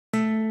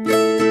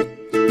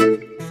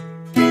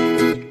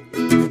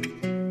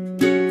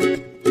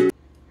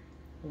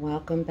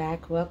welcome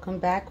back, welcome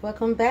back,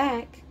 welcome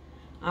back.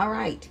 All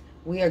right,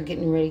 we are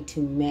getting ready to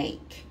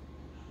make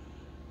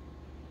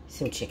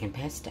some chicken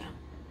pesto,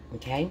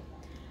 okay?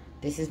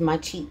 This is my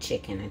cheat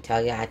chicken. I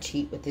tell you, I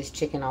cheat with this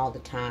chicken all the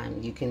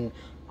time. You can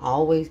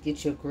always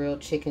get your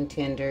grilled chicken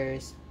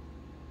tenders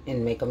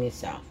and make them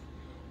yourself.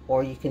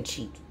 Or you can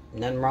cheat.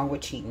 Nothing wrong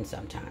with cheating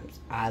sometimes.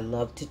 I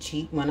love to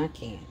cheat when I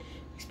can,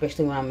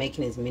 especially when I'm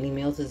making as many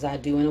meals as I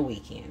do in a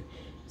weekend.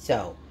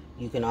 So,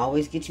 you can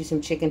always get you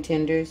some chicken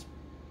tenders,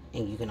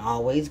 and you can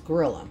always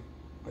grill them,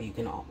 or you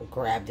can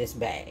grab this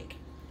bag.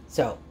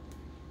 So,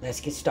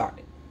 let's get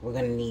started. We're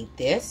going to need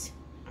this,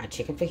 our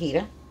chicken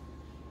fajita,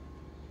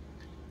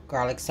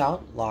 garlic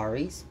salt,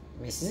 Lawry's,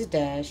 Mrs.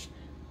 Dash,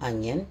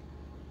 onion,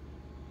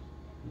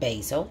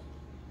 basil,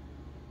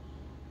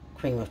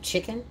 cream of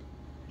chicken.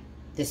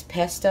 This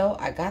pesto,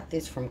 I got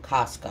this from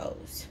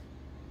Costco's.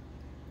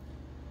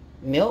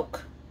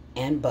 Milk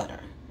and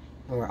butter.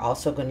 And we're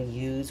also going to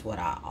use what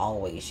I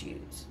always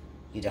use.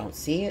 You don't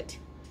see it,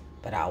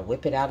 but I'll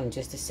whip it out in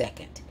just a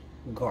second.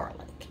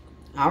 Garlic.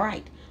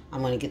 Alright,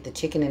 I'm going to get the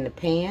chicken in the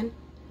pan.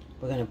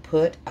 We're going to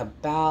put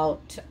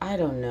about, I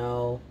don't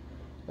know,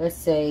 let's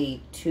say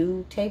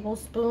 2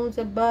 tablespoons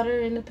of butter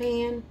in the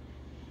pan.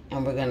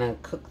 And we're going to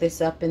cook this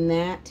up in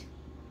that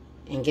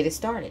and get it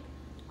started.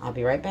 I'll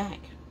be right back.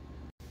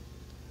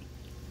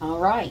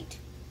 Alright,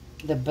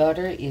 the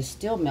butter is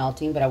still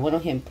melting, but I went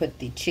ahead and put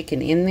the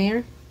chicken in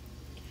there.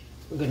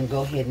 We're going to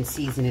go ahead and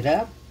season it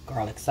up.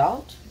 Garlic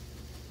salt.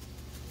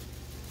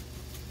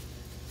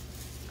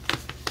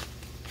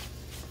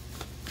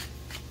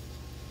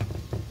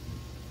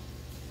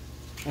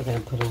 We're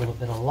going to put a little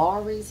bit of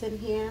Lawry's in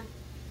here.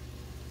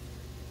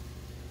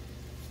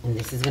 And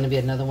this is going to be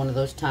another one of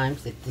those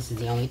times that this is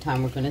the only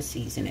time we're going to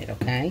season it,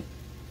 okay?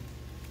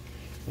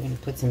 We're going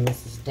to put some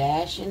Mrs.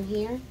 Dash in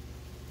here.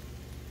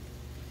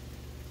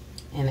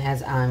 And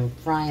as I'm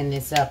frying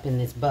this up in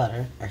this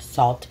butter, or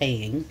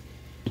sauteing,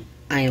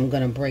 I am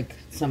going to break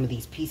some of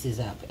these pieces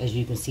up. As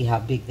you can see how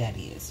big that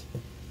is.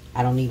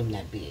 I don't need them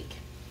that big.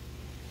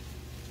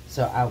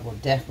 So I will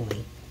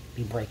definitely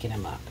be breaking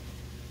them up.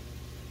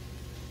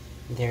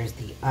 There's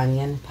the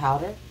onion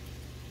powder.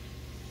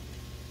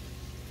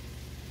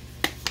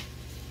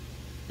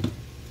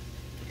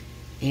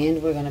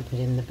 And we're going to put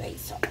in the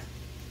basil.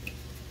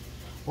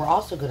 We're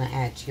also going to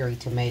add cherry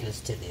tomatoes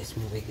to this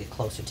when we get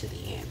closer to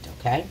the end,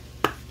 okay?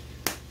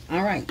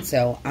 Alright,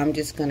 so I'm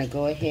just going to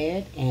go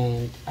ahead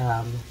and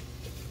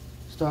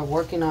start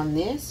working on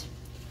this.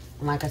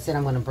 And like I said,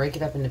 I'm going to break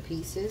it up into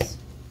pieces,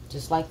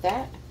 just like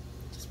that.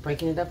 Just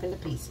breaking it up into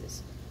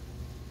pieces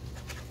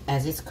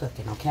as it's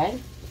cooking, okay?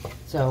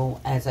 So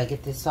as I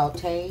get this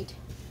sauteed,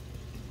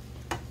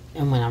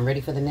 and when I'm ready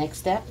for the next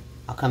step,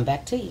 I'll come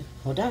back to you.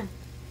 Hold on.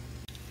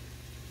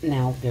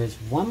 Now, there's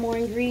one more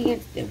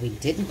ingredient that we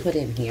didn't put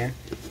in here,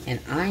 and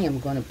I am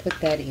going to put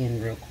that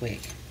in real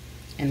quick.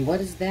 And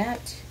what is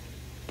that?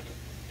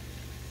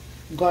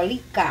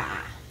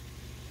 Garlica.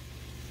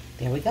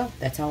 There we go.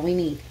 That's all we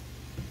need.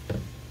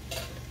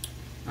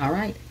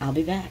 Alright, I'll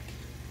be back.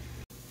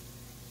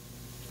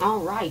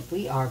 Alright,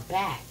 we are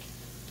back.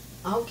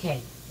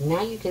 Okay,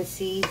 now you can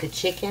see the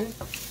chicken,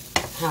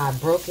 how I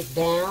broke it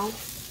down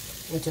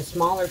into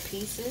smaller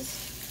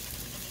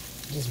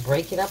pieces. Just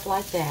break it up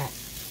like that.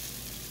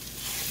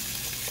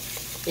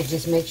 It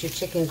just makes your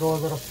chicken go a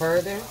little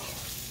further,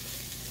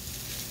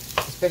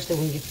 especially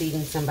when you're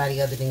feeding somebody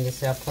other than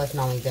yourself. Plus,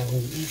 not only that,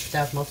 when you eat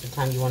stuff, most of the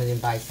time you want it in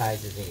bite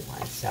sizes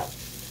anyway. So,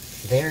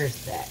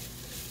 there's that.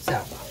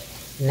 So,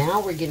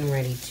 now we're getting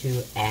ready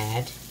to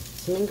add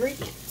some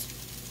ingredients.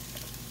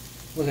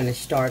 We're going to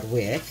start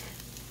with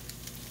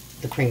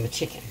the cream of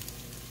chicken.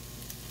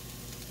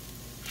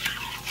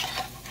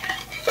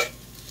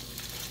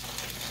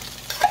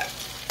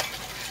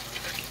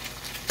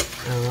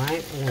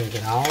 Alright, we're going to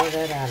get all of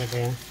that out of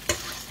there.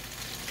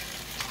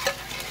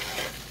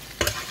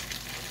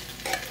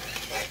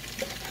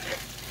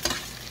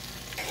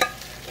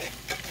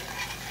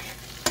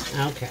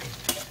 Okay.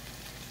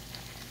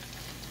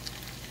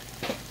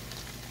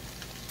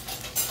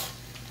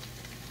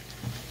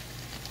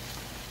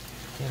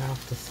 Get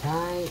off the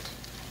side.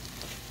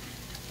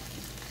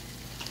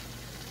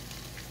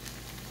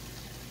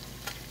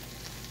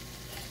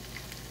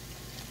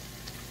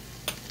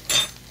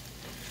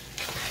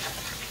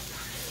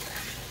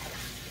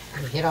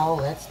 Get all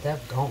that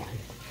stuff going.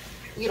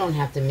 You don't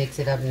have to mix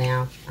it up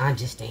now. I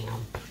just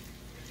am.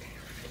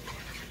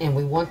 And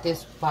we want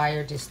this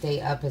fire to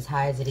stay up as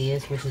high as it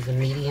is, which is a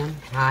medium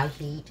high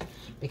heat,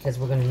 because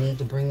we're going to need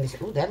to bring this.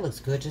 Ooh, that looks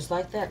good just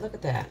like that. Look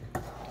at that.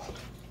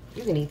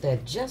 You can eat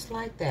that just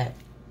like that.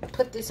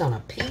 Put this on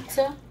a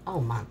pizza. Oh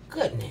my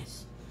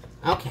goodness.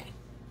 Okay.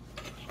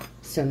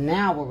 So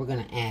now what we're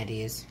going to add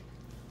is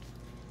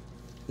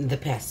the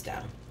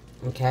pesto.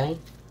 Okay.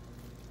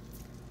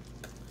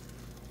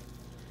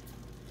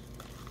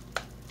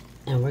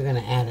 And we're going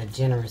to add a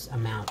generous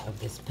amount of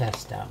this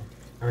pesto.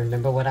 And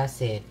remember what I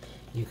said.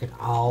 You can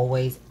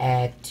always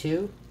add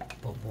to,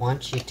 but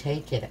once you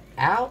take it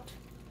out,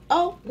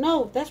 oh,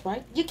 no, that's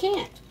right, you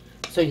can't.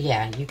 So,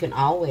 yeah, you can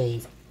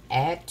always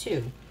add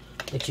to,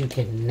 that you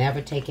can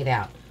never take it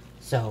out.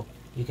 So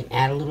you can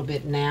add a little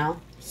bit now,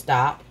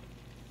 stop.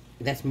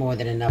 That's more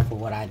than enough for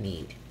what I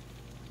need.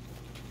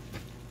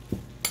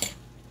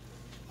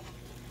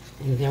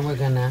 And then we're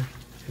gonna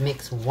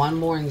mix one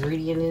more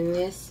ingredient in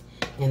this,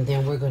 and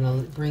then we're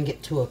gonna bring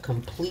it to a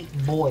complete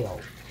boil.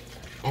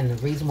 And the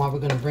reason why we're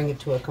gonna bring it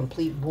to a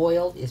complete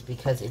boil is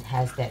because it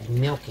has that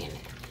milk in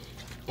it.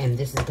 And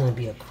this is gonna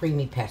be a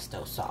creamy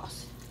pesto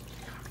sauce.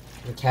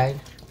 Okay?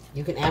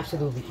 You can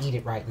absolutely eat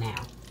it right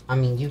now. I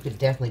mean, you could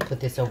definitely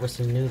put this over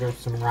some noodles,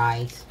 some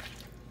rice.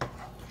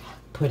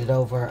 Put it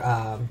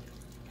over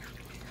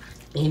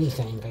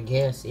anything, I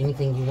guess.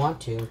 Anything you want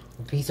to.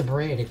 A piece of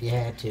bread if you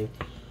had to.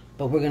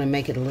 But we're going to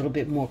make it a little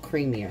bit more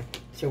creamier.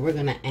 So we're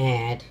going to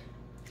add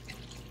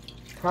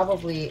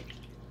probably,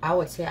 I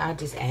would say I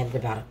just added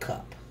about a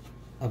cup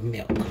of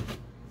milk.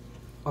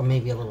 Or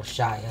maybe a little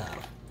shy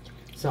of.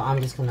 So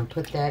I'm just going to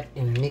put that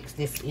and mix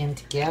this in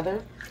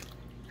together.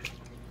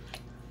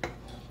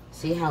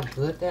 See how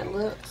good that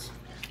looks?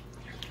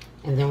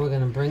 And then we're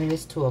going to bring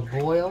this to a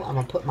boil. I'm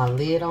going to put my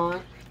lid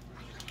on.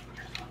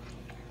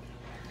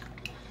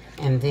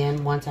 And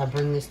then once I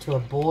bring this to a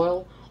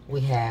boil, we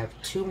have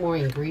 2 more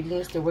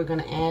ingredients that we're going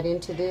to add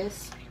into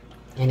this.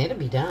 And it'll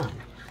be done.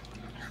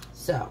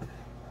 So,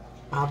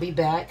 I'll be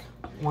back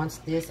once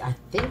this, I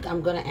think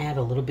I'm going to add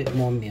a little bit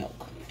more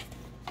milk.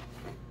 I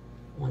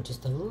want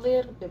just a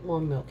little bit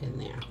more milk in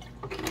there.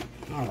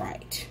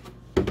 Alright.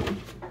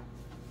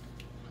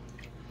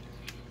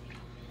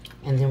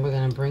 And then we're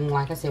going to bring,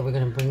 like I said, we're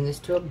going to bring this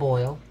to a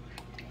boil.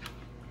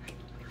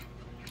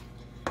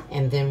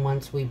 And then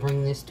once we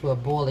bring this to a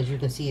boil, as you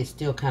can see, it's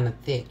still kind of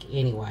thick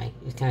anyway.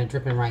 It's kind of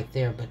dripping right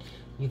there, but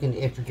you can,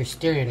 if you're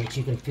stirring it,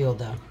 you can feel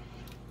the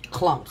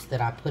clumps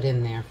that I put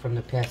in there from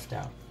the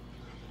pesto.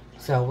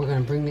 So we're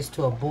going to bring this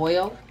to a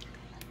boil,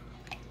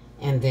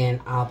 and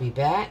then I'll be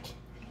back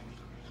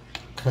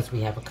because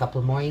we have a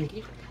couple more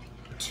ingredients.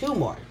 2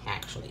 more,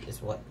 actually,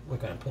 is what we're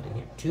going to put in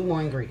here. 2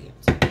 more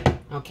ingredients.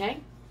 Okay?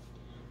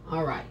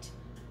 All right.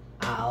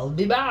 I'll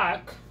be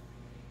back.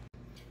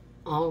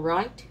 All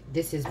right,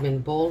 this has been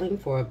boiling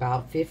for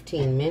about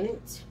 15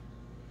 minutes.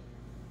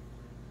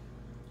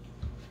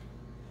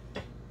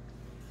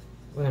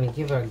 We're going to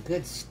give her a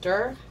good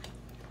stir.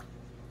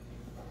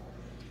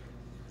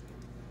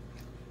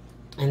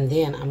 And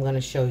then I'm going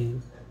to show you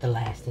the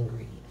last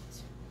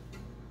ingredients.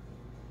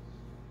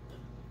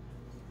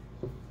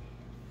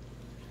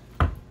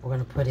 We're going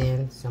to put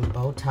in some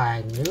bow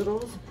tie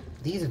noodles.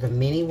 These are the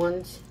mini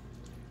ones.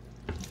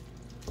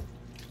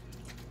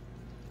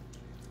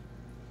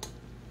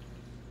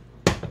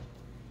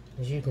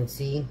 As you can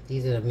see,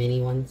 these are the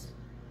mini ones.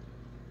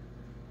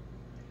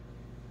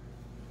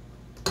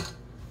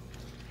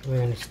 We're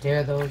going to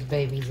stir those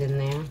babies in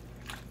there.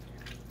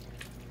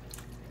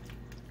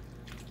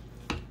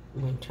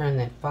 I'm going to turn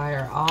that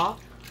fire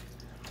off.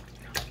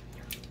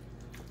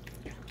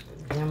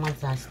 Then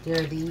once I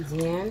stir these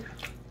in,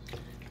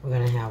 we're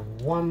going to have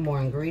one more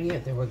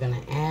ingredient that we're going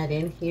to add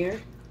in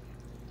here.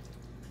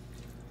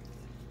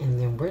 And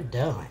then we're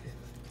done.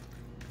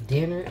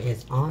 Dinner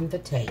is on the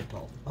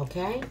table,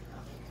 okay?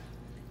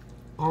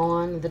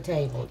 On the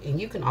table. And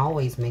you can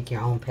always make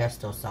your own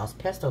pesto sauce.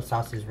 Pesto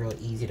sauce is real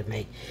easy to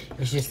make.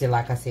 It's just that,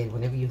 like I said,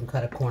 whenever you can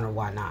cut a corner,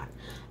 why not?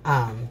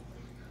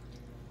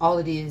 All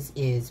it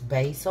is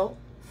basil,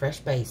 fresh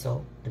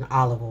basil, and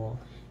olive oil,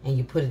 and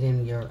you put it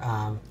in your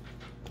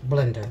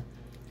blender,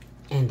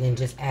 and then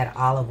just add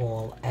olive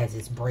oil as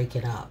it's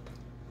breaking up,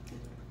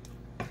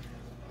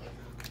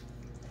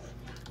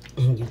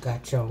 and you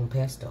got your own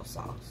pesto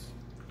sauce.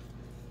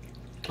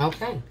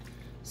 Okay,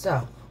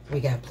 so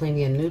we got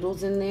plenty of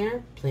noodles in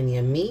there, plenty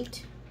of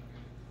meat.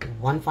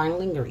 One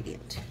final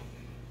ingredient.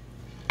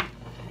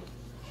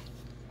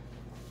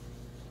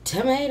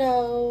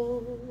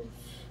 Tomatoes.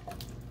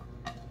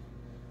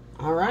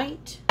 All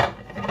right.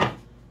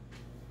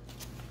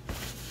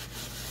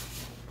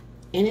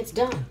 And it's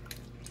done.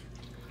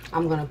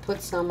 I'm going to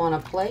put some on a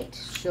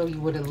plate, show you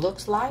what it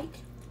looks like.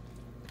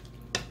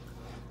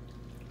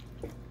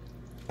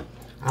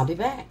 I'll be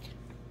back.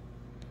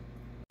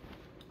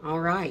 All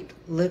right,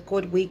 look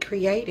what we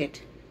created.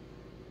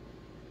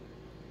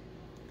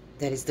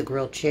 That is the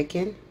grilled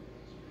chicken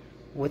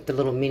with the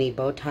little mini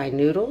bow tie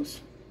noodles,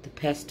 the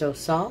pesto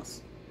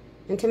sauce,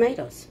 and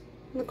tomatoes.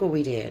 Look what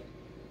we did.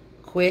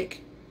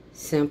 Quick,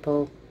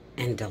 simple,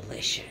 and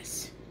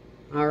delicious.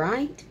 All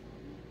right?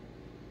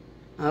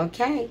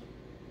 Okay.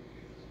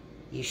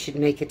 You should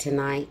make it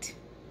tonight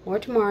or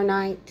tomorrow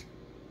night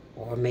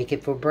or make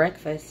it for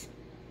breakfast.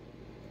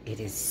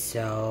 It is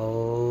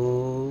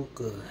so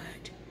good.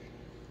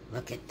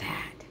 Look at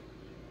that.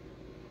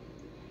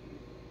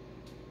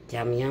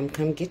 Yum, yum,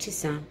 come get you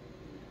some.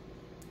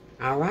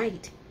 All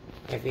right,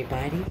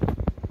 everybody,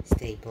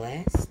 stay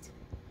blessed.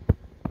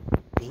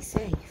 Be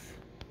safe.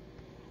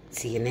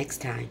 See you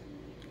next time.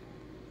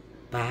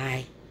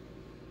 Bye.